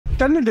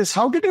tell me this,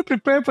 how did you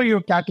prepare for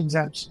your CAT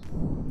exams?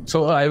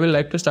 So I will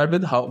like to start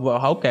with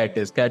how CAT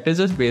is. CAT is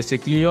just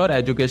basically your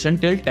education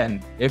till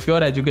 10th. If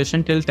your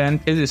education till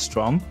 10th is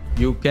strong,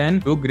 you can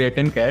do great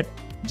in CAT.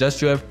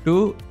 Just you have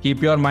to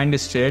keep your mind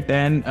straight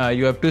and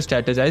you have to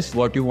strategize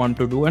what you want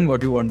to do and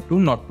what you want to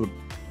not to do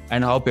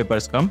and how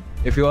papers come.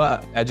 If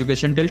your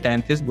education till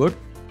 10th is good,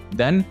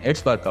 then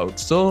it's workout.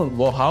 So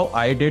how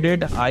I did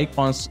it, I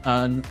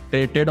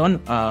concentrated on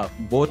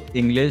both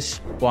English,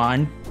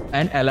 Quant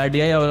and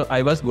LRDI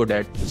I was good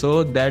at.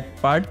 So that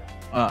part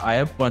I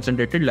have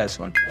concentrated less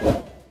on.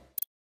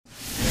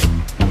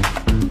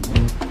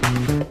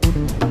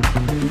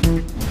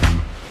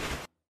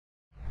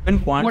 In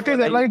Quant, what is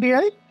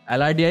LRDI?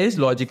 LRDI is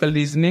logical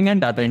reasoning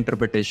and data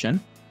interpretation.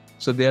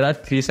 So there are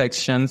 3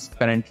 sections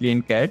currently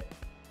in CAT.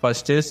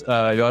 First is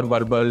your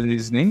verbal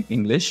reasoning,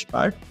 English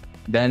part.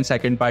 Then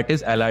second part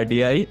is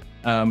LRDI,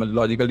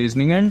 logical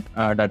reasoning and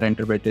data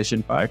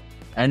interpretation part.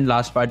 And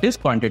last part is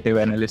quantitative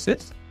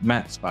analysis,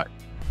 maths part.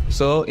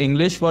 So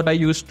English, what I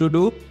used to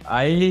do,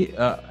 I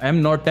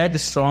am not that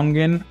strong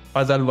in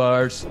puzzle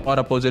words or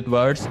opposite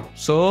words.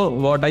 So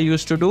what I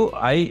used to do,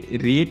 I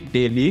read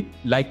daily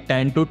like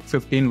 10 to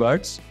 15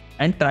 words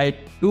and try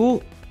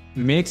to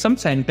make some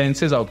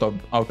sentences out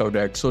of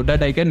that so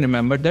that I can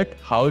remember that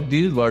how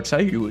these words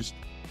are used.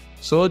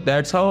 So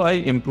that's how I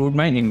improved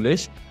my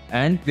English.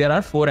 And there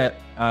are 4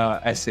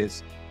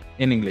 essays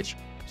in English.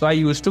 So I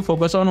used to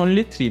focus on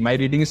only 3. My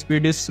reading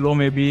speed is slow,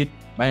 maybe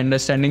my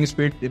understanding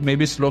speed may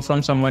be slow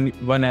from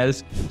someone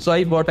else.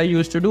 So what I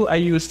used to do, I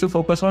used to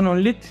focus on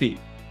only 3.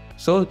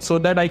 So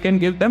that I can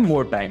give them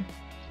more time.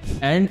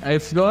 And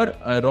if your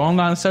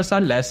wrong answers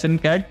are less in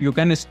CAT, you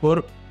can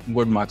score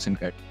good marks in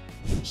CAT.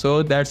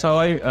 So that's how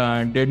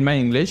I did my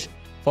English.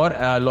 For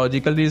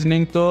logical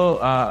reasoning, so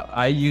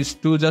I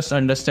used to just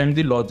understand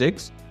the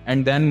logics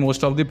and then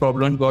most of the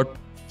problems got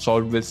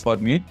solved with for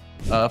me.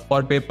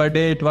 For paper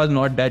day, it was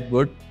not that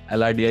good,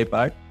 LRDI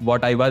part,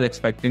 what I was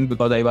expecting,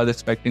 because I was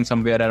expecting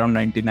somewhere around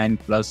 99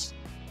 plus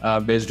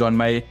based on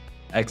my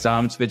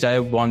exams, which I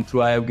have gone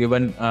through. I have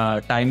given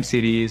time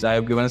series, I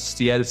have given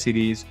CL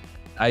series.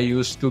 I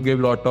used to give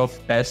lot of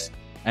tests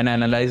and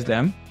analyze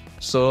them.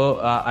 So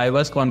I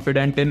was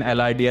confident in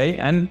LRDI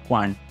and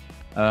Quant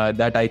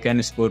that I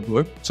can score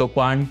good. So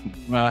Quant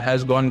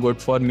has gone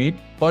good for me.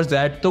 For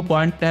that, the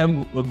Quant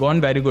have gone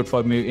very good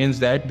for me. In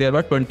that, there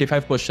were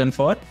 25 questions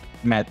for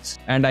maths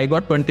and I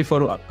got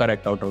 24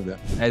 correct out of them.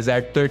 As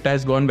that, it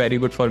has gone very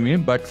good for me.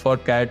 But for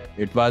CAT,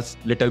 it was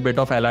little bit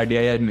of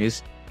LRDI I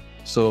missed.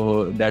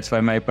 So that's why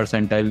my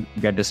percentile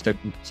get stuck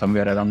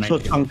somewhere around 90. So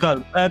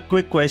Sankalp, a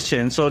quick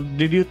question. So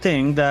did you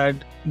think that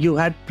you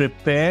had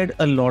prepared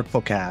a lot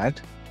for CAT,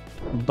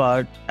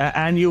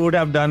 and you would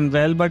have done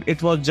well, but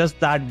it was just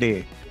that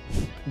day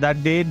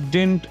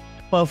didn't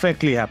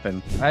perfectly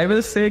happen? I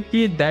will say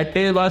that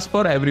day was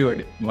for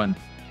everyone.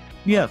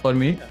 Yeah, for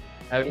me.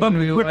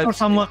 But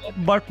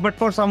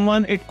for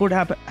someone, it could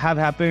have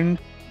happened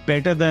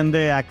better than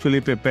they actually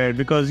prepared,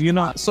 because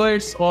So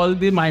it's all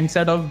the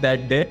mindset of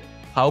that day,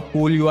 how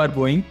cool you are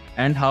going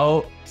and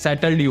how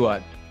settled you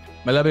are.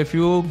 If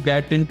you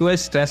get into a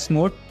stress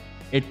mode,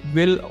 it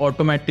will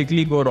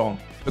automatically go wrong.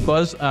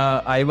 Because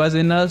I was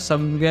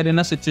somewhere in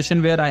a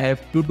situation where I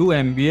have to do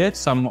MBA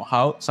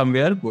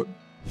somewhere good.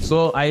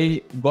 So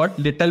I got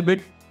little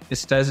bit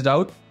stressed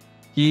out.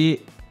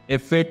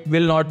 If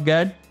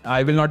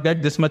I will not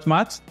get this much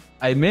marks,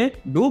 I may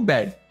do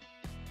bad.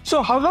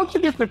 So how long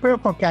did you prepare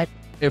for CAT?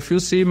 If you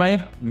see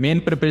my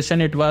main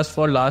preparation, it was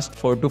for last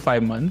 4 to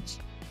 5 months.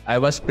 I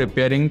was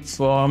preparing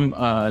from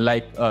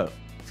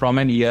from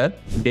an year,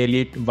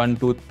 daily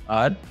 1-2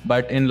 hours.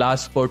 But in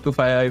last 4 to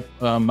 5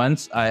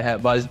 months, I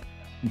was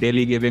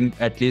daily giving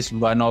at least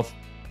one of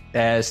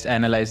tests,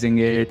 analyzing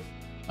it,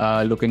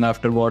 looking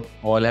after what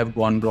all have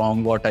gone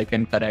wrong, what I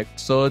can correct.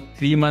 So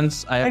 3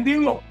 months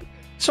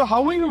So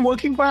how are you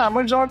working for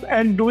Amazon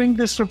and doing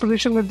this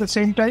preparation at the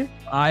same time?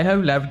 I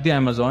have left the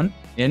Amazon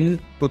in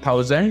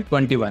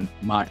 2021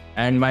 March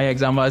and my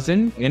exam was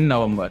in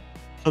November.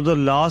 So the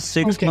last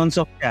 6 months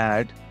of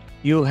CAT,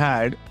 you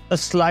had a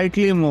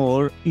slightly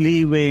more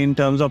leeway in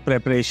terms of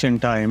preparation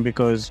time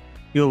because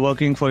you're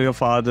working for your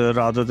father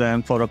rather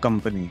than for a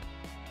company.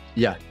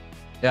 Yeah.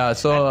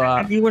 So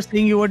and you were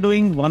saying you were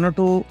doing 1 or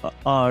 2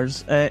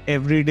 hours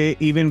every day,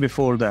 even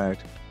before that.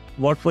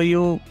 What were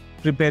you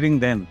preparing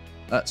then?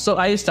 So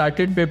I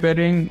started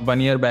preparing 1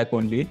 year back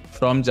only.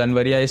 From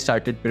January, I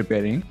started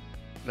preparing.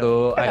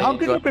 So how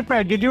did you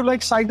prepare? Did you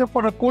sign up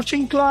for a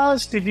coaching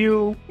class? Did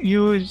you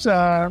use,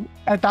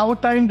 at our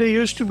time, there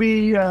used to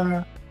be,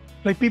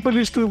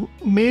 people used to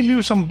mail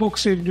you some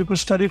books and you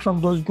could study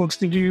from those books.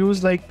 Did you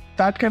use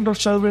that kind of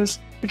service?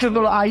 It was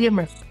called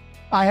IMS.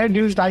 I had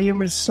used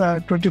IMS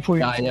 24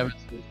 years ago.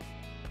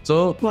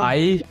 So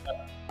I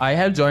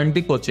have joined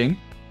the coaching.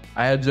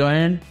 I have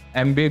joined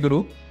MBA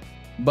group.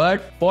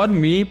 But for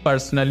me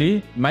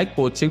personally, my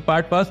coaching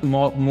part was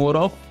more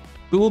of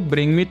to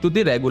bring me to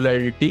the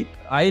regularity.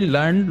 I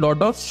learned a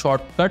lot of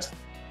shortcuts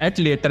at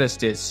later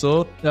stage.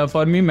 So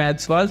for me,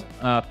 maths was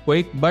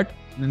quick, but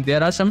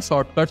there are some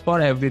shortcuts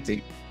for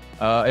everything.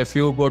 if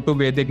you go to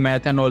Vedic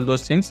math and all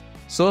those things.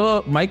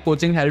 So my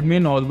coaching helped me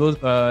in all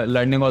those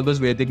learning all those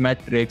Vedic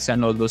math tricks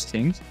and all those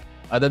things.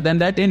 Other than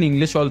that, in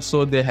English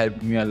also they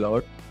helped me a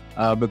lot.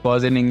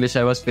 Because in English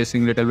I was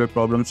facing little bit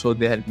problems, so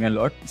they helped me a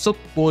lot. So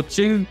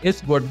coaching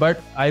is good,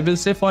 but I will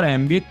say for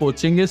MBA,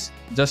 coaching is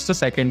just a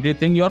secondary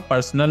thing. Your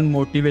personal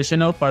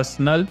motivation or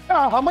personal.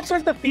 How much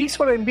was the fees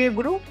for MBA,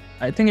 Guru?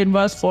 I think it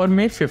was for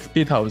me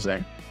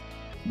 50,000.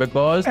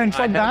 Because and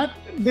for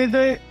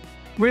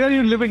where are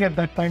you living at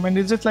that time? And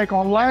is it like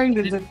online?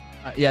 Is it?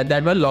 Yeah,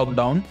 that was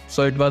lockdown,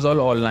 so it was all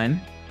online.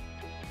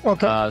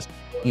 Okay.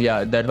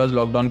 Yeah, that was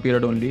lockdown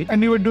period only.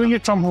 And you were doing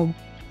it from home?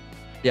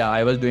 Yeah,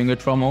 I was doing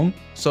it from home.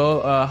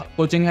 So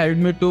coaching helped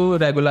me to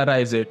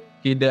regularize it.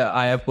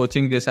 I have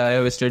coaching this, I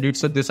have studied,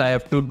 so this I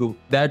have to do.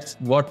 That's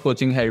what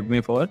coaching helped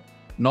me for.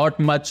 Not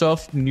much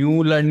of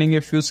new learning,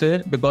 if you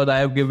say, because I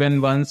have given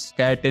once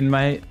CAT in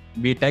my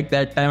BTech.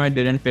 That time I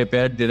didn't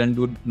prepare, didn't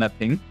do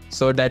nothing.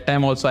 So that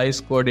time also I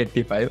scored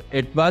 85.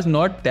 It was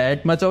not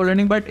that much of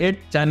learning, but it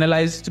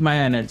channelized my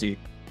energy.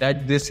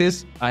 That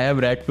I have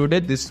read today,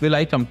 this will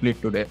I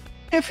complete today.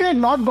 If you had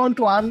not gone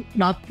to IIM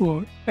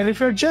Nagpur and if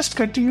you had just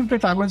continued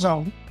with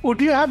Amazon,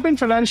 would you have been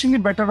financially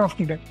better off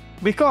today?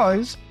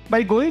 Because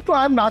by going to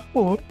IIM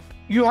Nagpur,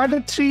 you had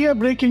a 3-year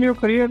break in your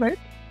career, right?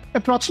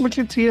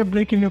 Approximately 3-year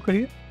break in your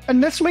career.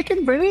 And let's make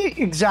it very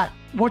exact.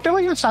 Whatever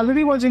your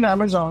salary was in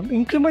Amazon,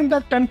 increment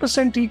that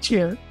 10% each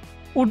year.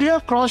 Would you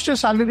have crossed your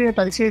salary at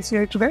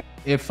ICICI today?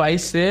 If I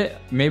say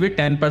maybe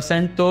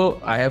 10%,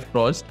 though I have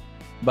crossed.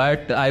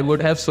 But I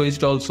would have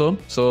switched also.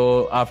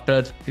 So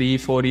after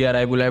 3-4 years,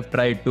 I would have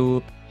tried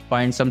to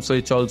find some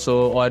switch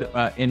also.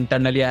 Or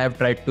internally, I have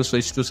tried to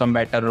switch to some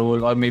better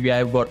role. Or maybe I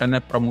have gotten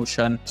a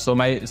promotion. So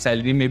my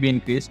salary may be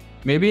increased.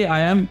 Maybe I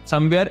am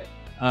somewhere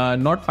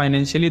not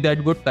financially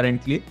that good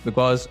currently.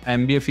 Because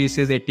MBA fees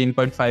is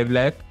 18.5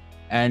 lakh.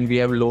 And we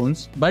have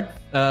loans. But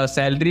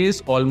salary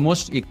is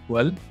almost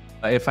equal,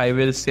 if I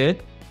will say.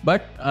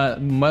 But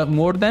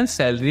more than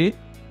salary,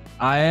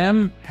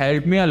 IIM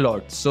helped me a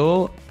lot.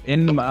 So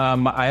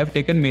I have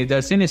taken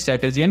majors in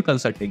strategy and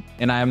consulting.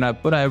 In IIM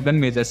Nagpur, I have done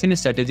majors in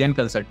strategy and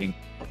consulting.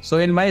 So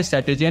in my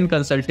strategy and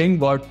consulting,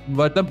 what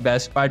the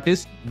best part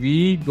is,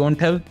 we don't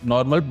have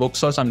normal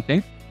books or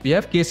something. We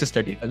have case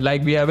study.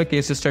 Like we have a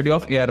case study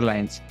of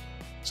airlines.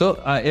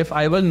 So if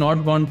I was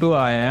not gone to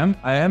IIM,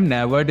 I have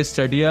never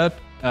studied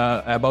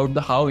about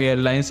how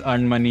airlines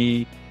earn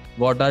money,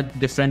 what are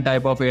different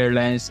type of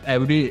airlines.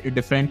 Every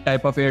different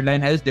type of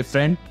airline has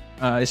different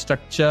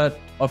structure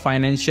or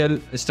financial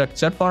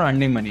structure for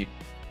earning money.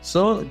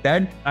 So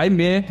that I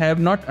may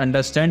have not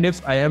understand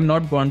if I have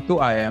not gone to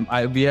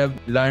IIM. We have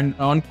learned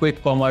on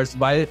quick commerce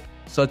why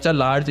such a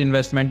large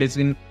investment is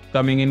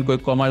coming in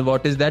quick commerce.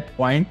 What is that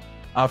point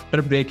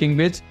after breaking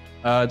which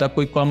the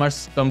quick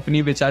commerce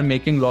company which are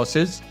making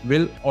losses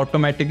will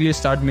automatically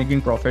start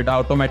making profit.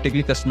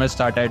 Automatically customers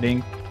start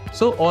adding.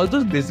 So all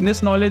those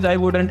business knowledge I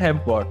wouldn't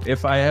have got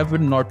if I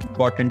have not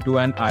got into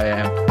an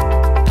IIM.